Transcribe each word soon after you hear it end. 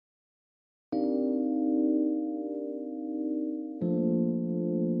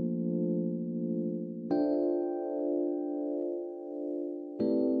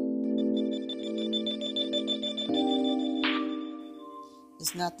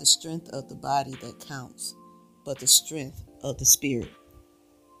not the strength of the body that counts, but the strength of the spirit.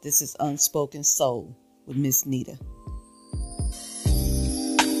 This is Unspoken Soul with Miss Nita.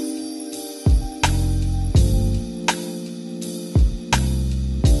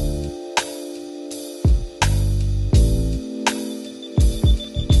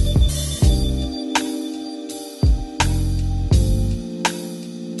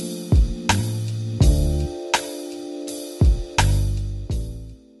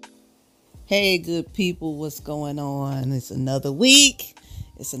 Hey, good people, what's going on? It's another week.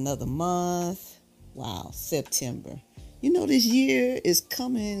 It's another month. Wow, September. You know, this year is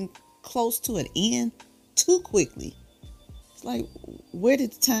coming close to an end too quickly. It's like, where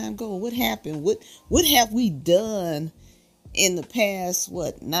did the time go? What happened? What have we done in the past,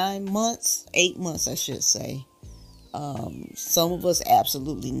 9 months? 8 months, I should say. Some of us,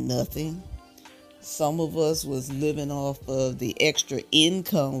 absolutely nothing. Some of us was living off of the extra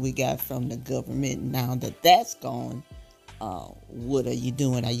income we got from the government. Now that that's gone, what are you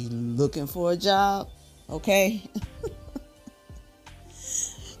doing? Are you looking for a job? Okay.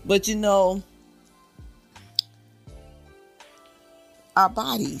 But you know, our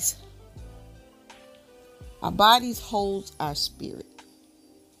bodies holds our spirit.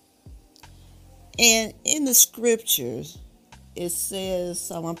 And in the scriptures, it says,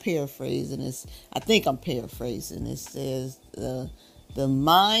 I'm paraphrasing this. I think I'm paraphrasing. It says, the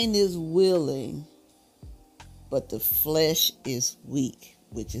mind is willing, but the flesh is weak,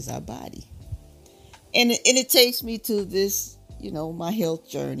 which is our body. And it takes me to this, my health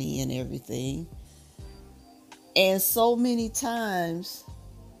journey and everything. And so many times,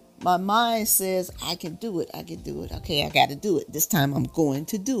 my mind says, I can do it. Okay, I got to do it. This time I'm going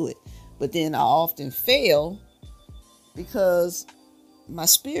to do it. But then I often fail, because my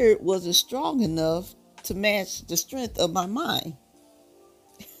spirit wasn't strong enough to match the strength of my mind.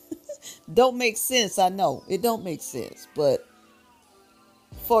 Don't make sense, I know. It don't make sense. But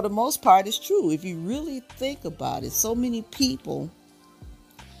for the most part, it's true. If you really think about it, so many people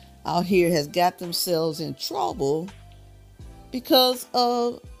out here has got themselves in trouble because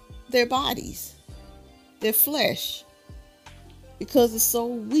of their bodies, their flesh, because it's so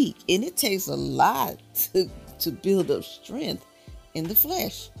weak. And it takes a lot to build up strength in the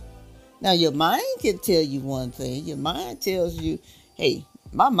flesh. Now, your mind can tell you one thing. Your mind tells you, hey,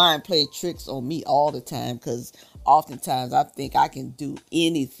 my mind plays tricks on me all the time, because oftentimes I think I can do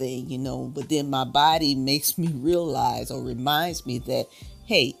anything, but then my body makes me realize or reminds me that,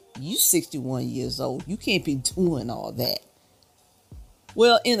 hey, you 61 years old. You can't be doing all that.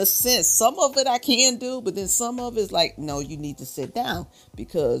 Well, in a sense, some of it I can do, but then some of it's like, no, you need to sit down,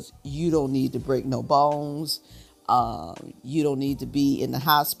 because you don't need to break no bones. You don't need to be in the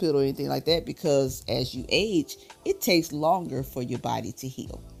hospital or anything like that, because as you age, it takes longer for your body to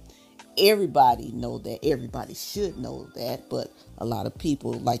heal. Everybody know that. Everybody should know that, but a lot of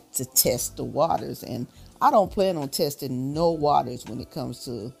people like to test the waters, and I don't plan on testing no waters when it comes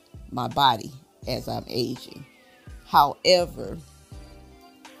to my body as I'm aging. However,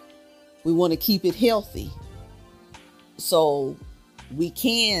 we want to keep it healthy so we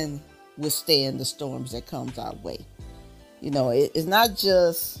can withstand the storms that comes our way. It's not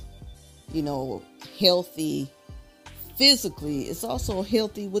just, healthy physically, it's also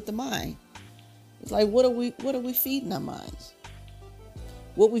healthy with the mind. It's like, what are we feeding our minds?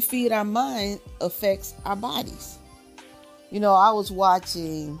 What we feed our mind affects our bodies. I was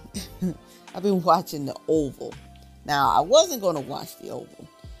watching, I've been watching The Oval. Now, I wasn't going to watch The Oval,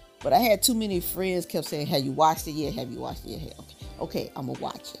 but I had too many friends kept saying, have you watched it yet? Have you watched it yet? Okay, I'm going to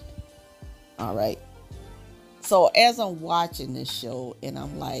watch it. All right. So as I'm watching this show, and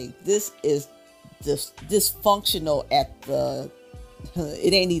I'm like, this is dysfunctional at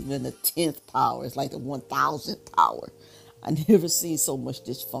it ain't even the 10th power. It's like the 1000th power. I never seen so much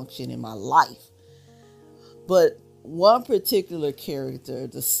dysfunction in my life. But one particular character,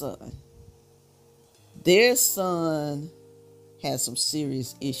 the son, their son has some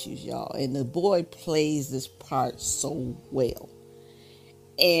serious issues, y'all. And the boy plays this part so well.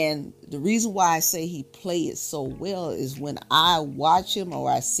 And the reason why I say he played it so well is when I watch him or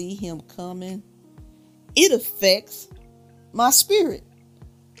I see him coming, it affects my spirit.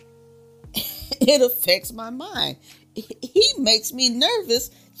 It affects my mind. He makes me nervous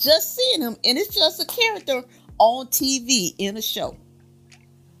just seeing him. And it's just a character on TV in a show.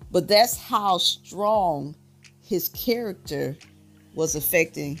 But that's how strong his character was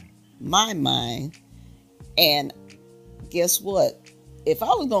affecting my mind. And guess what? If I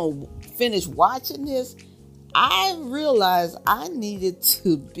was going to finish watching this, I realized I needed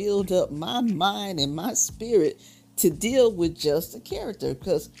to build up my mind and my spirit to deal with just a character.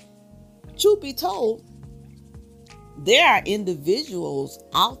 Because truth be told, there are individuals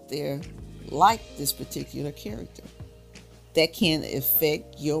out there like this particular character that can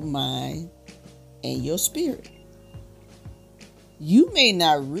affect your mind and your spirit. You may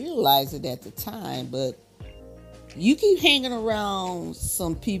not realize it at the time, but you keep hanging around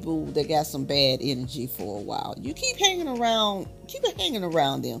some people that got some bad energy for a while. You keep hanging around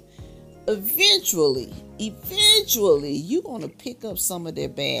them. Eventually, you're going to pick up some of their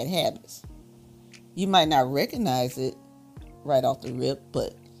bad habits. You might not recognize it right off the rip,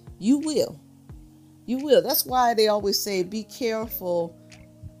 but you will. You will. That's why they always say be careful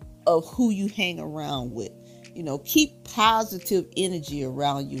of who you hang around with. Keep positive energy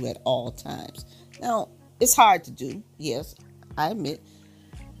around you at all times. Now, it's hard to do. Yes, I admit.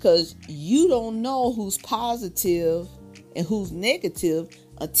 Because you don't know who's positive and who's negative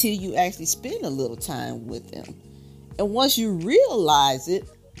until you actually spend a little time with them. And once you realize it,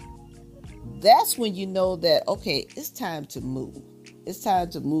 that's when you know that, okay, it's time to move. It's time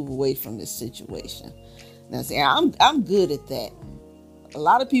to move away from this situation. Now, see, I'm good at that. A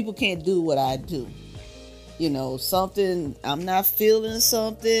lot of people can't do what I do. Something, I'm not feeling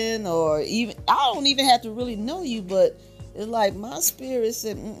something, or even, I don't even have to really know you, but it's like my spirit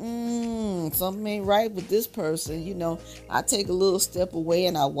said, something ain't right with this person. I take a little step away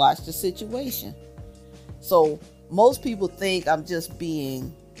and I watch the situation. So most people think I'm just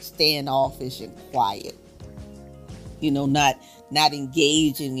being standoffish and quiet, not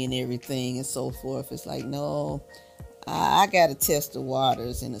engaging in everything and so forth. It's like, no, I got to test the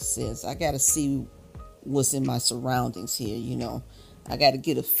waters in a sense. I got to see what's in my surroundings here. I got to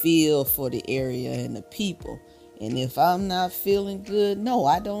get a feel for the area and the people. And if I'm not feeling good, no,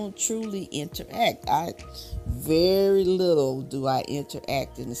 I don't truly interact. Very little do I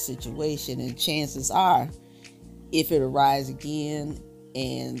interact in a situation. And chances are, if it arises again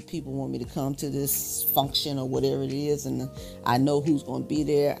and people want me to come to this function or whatever it is, and I know who's going to be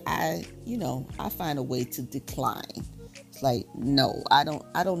there, I find a way to decline. It's like, no, I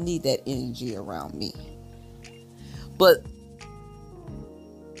don't need that energy around me. But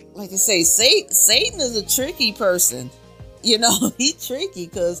like I say, Satan is a tricky person. He's tricky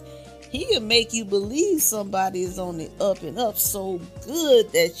because he can make you believe somebody is on the up and up so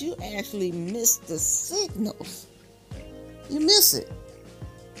good that you actually miss the signals. You miss it.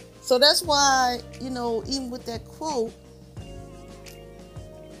 So that's why, even with that quote,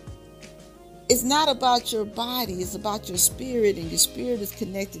 it's not about your body, it's about your spirit, and your spirit is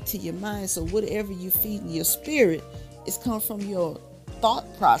connected to your mind. So whatever you feed in your spirit is come from your thought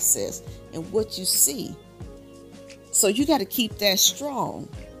process and what you see. So you got to keep that strong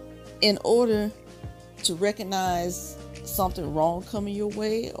in order to recognize something wrong coming your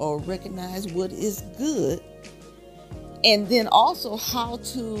way, or recognize what is good, and then also how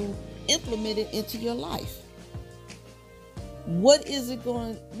to implement it into your life. What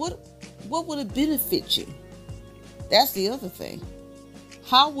would it benefit you? That's the other thing.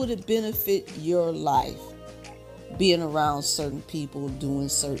 How would it benefit your life being around certain people, doing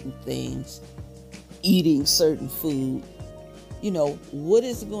certain things, eating certain food? What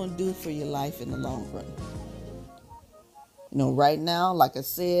is it going to do for your life in the long run? Right now, like I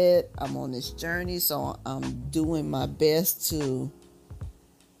said, I'm on this journey, so I'm doing my best to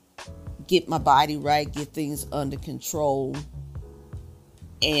get my body right, get things under control.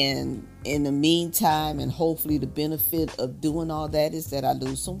 And in the meantime, and hopefully the benefit of doing all that is that I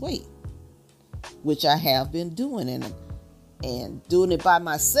lose some weight, which I have been doing. And doing it by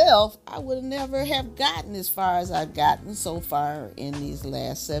myself, I would never have gotten as far as I've gotten so far in these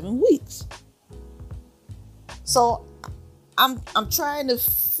last 7 weeks. So I'm trying to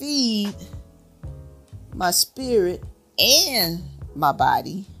feed my spirit and my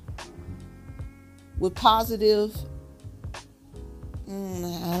body with positive,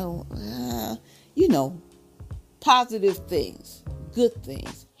 positive things, good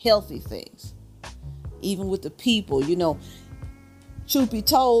things, healthy things, even with the people. Truth be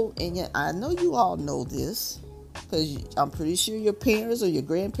told, and I know you all know this, because I'm pretty sure your parents or your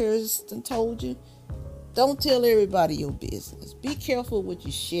grandparents done told you, don't tell everybody your business. Be careful what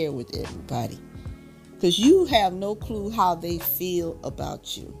you share with everybody, because you have no clue how they feel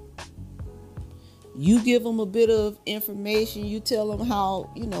about you. You give them a bit of information, you tell them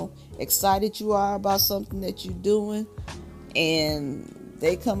how, excited you are about something that you're doing, and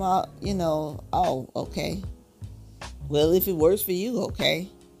they come out, oh, okay. Well, if it works for you, okay.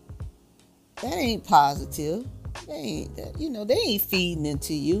 That ain't positive. They ain't feeding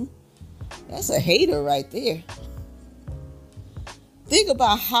into you. That's a hater right there. Think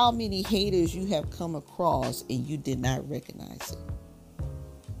about how many haters you have come across and you did not recognize it.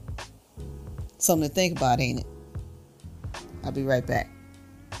 Something to think about, ain't it? I'll be right back.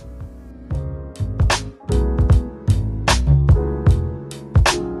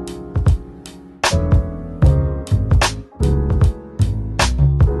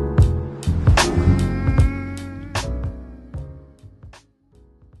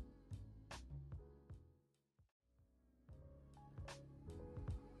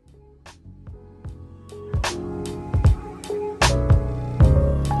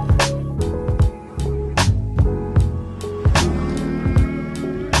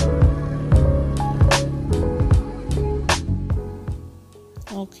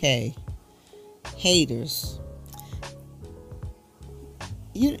 Okay, haters.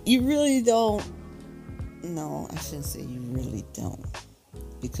 You really don't. No, I shouldn't say you really don't,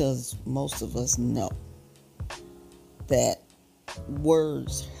 because most of us know that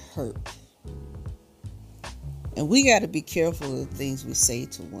words hurt, and we got to be careful of the things we say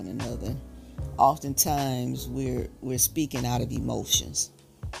to one another. Oftentimes, we're speaking out of emotions,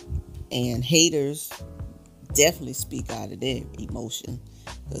 and haters definitely speak out of their emotion,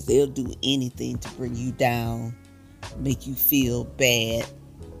 because they'll do anything to bring you down, make you feel bad,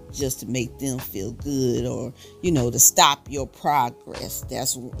 just to make them feel good, or to stop your progress.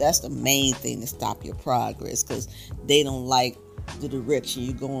 That's the main thing, to stop your progress, because they don't like the direction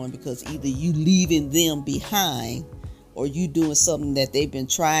you're going, because either you leaving them behind or you doing something that they've been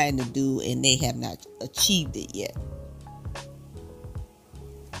trying to do and they have not achieved it yet.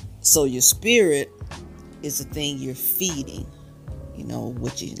 So your spirit is the thing you're feeding.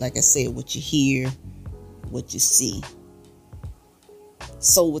 What you, like I said, what you hear, what you see.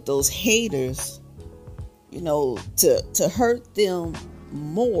 So with those haters, to hurt them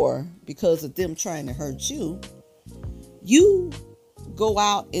more because of them trying to hurt you, you go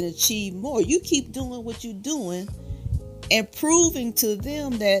out and achieve more. You keep doing what you're doing and proving to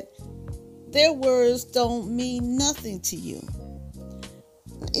them that their words don't mean nothing to you.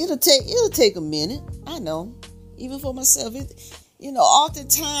 It'll take a minute. I know, even for myself.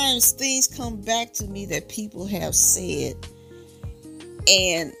 Oftentimes things come back to me that people have said,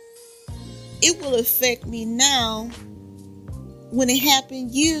 and it will affect me now when it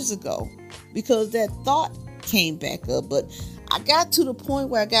happened years ago, because that thought came back up. But I got to the point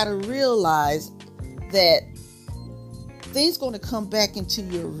where I got to realize that things going to come back into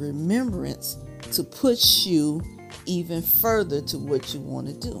your remembrance to push you even further to what you want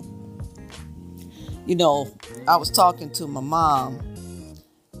to do. I was talking to my mom,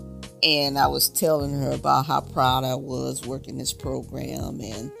 and I was telling her about how proud I was working this program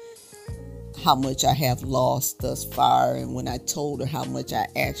and how much I have lost thus far. And when I told her how much I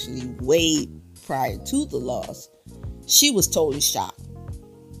actually weighed prior to the loss, she was totally shocked.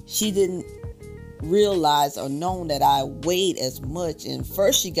 She didn't realize or known that I weighed as much. And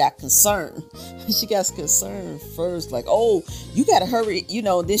first she got concerned. She got concerned first, like, oh, you got to hurry,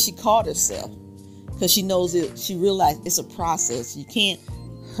 Then she caught herself, because she knows it. She realized it's a process. You can't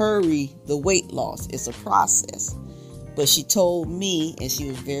hurry the weight loss. It's a process. But she told me, and she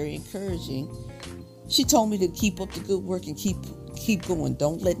was very encouraging, she told me to keep up the good work and keep going.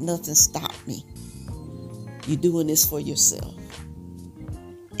 Don't let nothing stop me. You're doing this for yourself.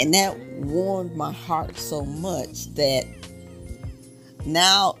 And that warmed my heart so much that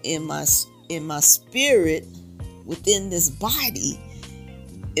now in my spirit, within this body,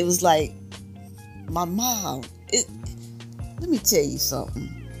 it was like my mom. Let me tell you something.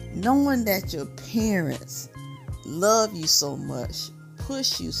 Knowing that your parents love you so much,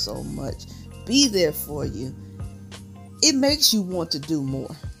 push you so much, be there for you, it makes you want to do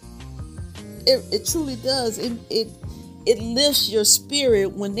more. It truly does. It lifts your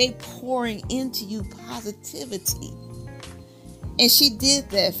spirit when they pouring into you positivity. And she did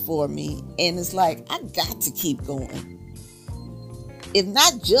that for me. And it's like, I got to keep going. If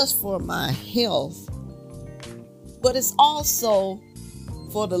not just for my health, but it's also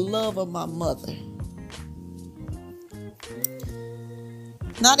for the love of my mother.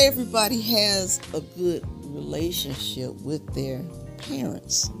 Not everybody has a good relationship with their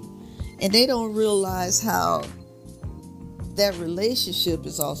parents. And they don't realize how that relationship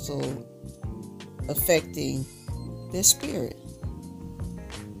is also affecting their spirit.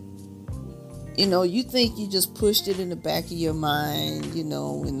 You think you just pushed it in the back of your mind,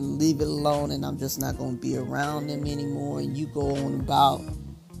 and leave it alone, and I'm just not going to be around them anymore. And you go on about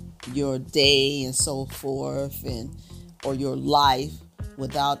your day and so forth, or your life,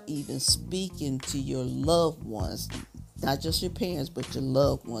 without even speaking to your loved ones. not just your parents, but your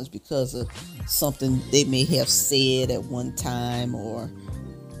loved ones, because of something they may have said at one time or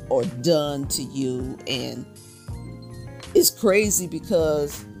done to you. And it's crazy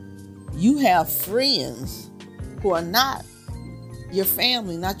because you have friends who are not your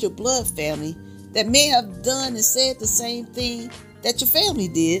family, not your blood family, that may have done and said the same thing that your family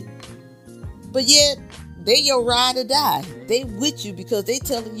did, but yet they your ride or die. They with you because they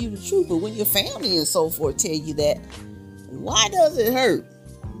telling you the truth. But when your family and so forth tell you that, why does it hurt?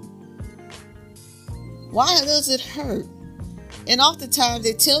 Why does it hurt? And oftentimes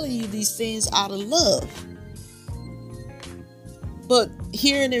they're telling you these things out of love. But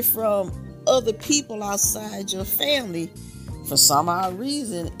hearing it from other people outside your family, for some odd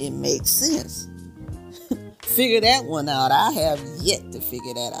reason, it makes sense. Figure that one out. I have yet to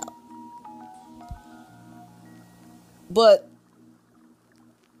figure that out. But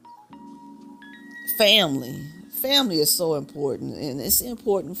family is so important, and it's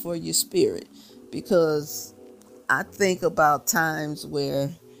important for your spirit, because I think about times where,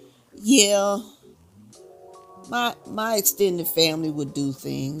 yeah, my extended family would do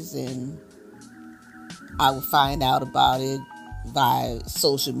things, and I would find out about it via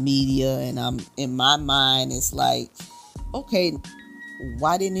social media, and I'm in my mind, it's like, okay,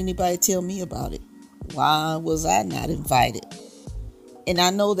 why didn't anybody tell me about it? Why was I not invited? And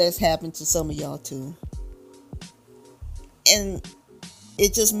I know that's happened to some of y'all too. And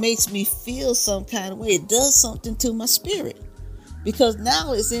it just makes me feel some kind of way. It does something to my spirit, because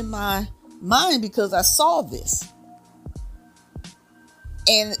now it's in my mind because I saw this.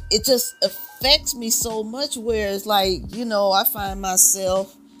 And it just affects me so much, where it's like, I find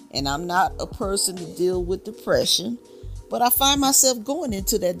myself, and I'm not a person to deal with depression, but I find myself going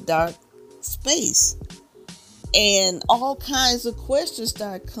into that dark space. And all kinds of questions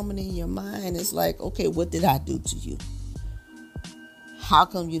start coming in your mind. It's like, okay, what did I do to you? How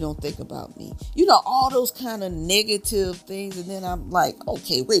come you don't think about me? All those kind of negative things. And then I'm like,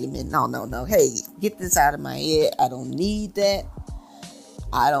 okay, wait a minute. No. Hey, get this out of my head. I don't need that.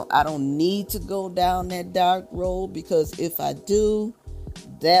 I don't need to go down that dark road, because if I do,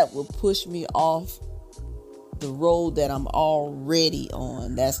 that will push me off the road that I'm already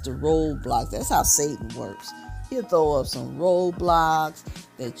on. That's the roadblocks. That's how Satan works. He'll throw up some roadblocks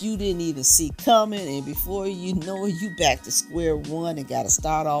that you didn't even see coming, and before you know it, you back to square one and got to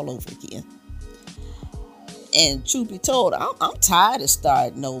start all over again. And truth be told, I'm tired of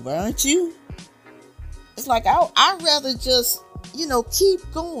starting over, aren't you? It's like I'd rather just, keep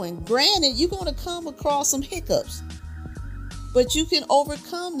going. Granted, you're going to come across some hiccups, but you can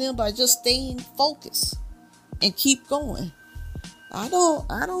overcome them by just staying focused and keep going. I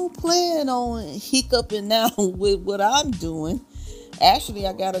don't plan on hiccuping now with what I'm doing. Actually,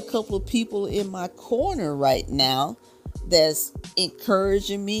 I got a couple of people in my corner right now that's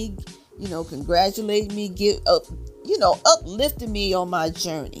encouraging me, congratulating me, uplifting me on my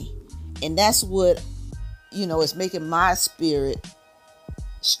journey. And that's what, it's making my spirit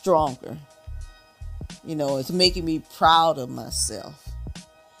stronger. It's making me proud of myself.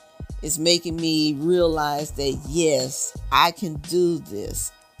 It's making me realize that, yes, I can do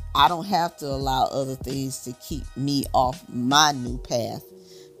this. I don't have to allow other things to keep me off my new path,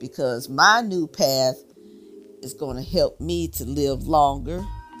 because my new path is going to help me to live longer,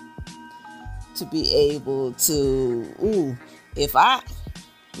 to be able to,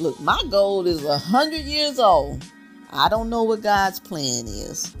 my goal is 100 years old. I don't know what God's plan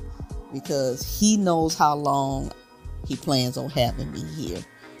is, because he knows how long he plans on having me here.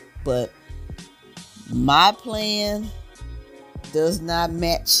 But my plan does not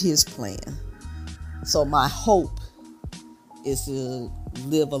match his plan. So my hope is to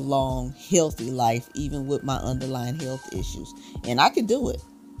live a long, healthy life, even with my underlying health issues. And I can do it.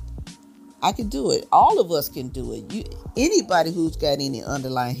 All of us can do it. Anybody who's got any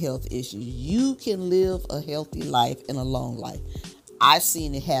underlying health issues, you can live a healthy life and a long life. I've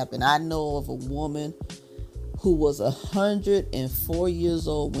seen it happen. I know of a woman who was 104 years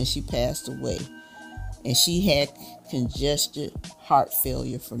old when she passed away. And she had congested heart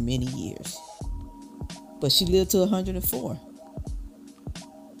failure for many years. But she lived to 104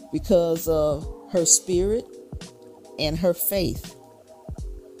 because of her spirit and her faith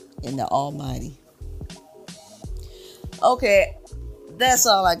in the Almighty. Okay, that's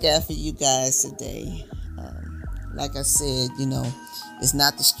all I got for you guys today. Like I said, it's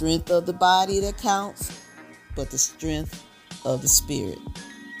not the strength of the body that counts, but the strength of the spirit.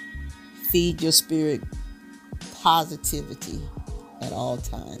 Feed your spirit positivity at all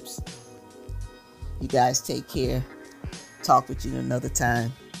times. You guys take care. Talk with you another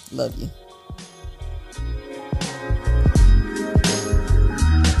time. Love you.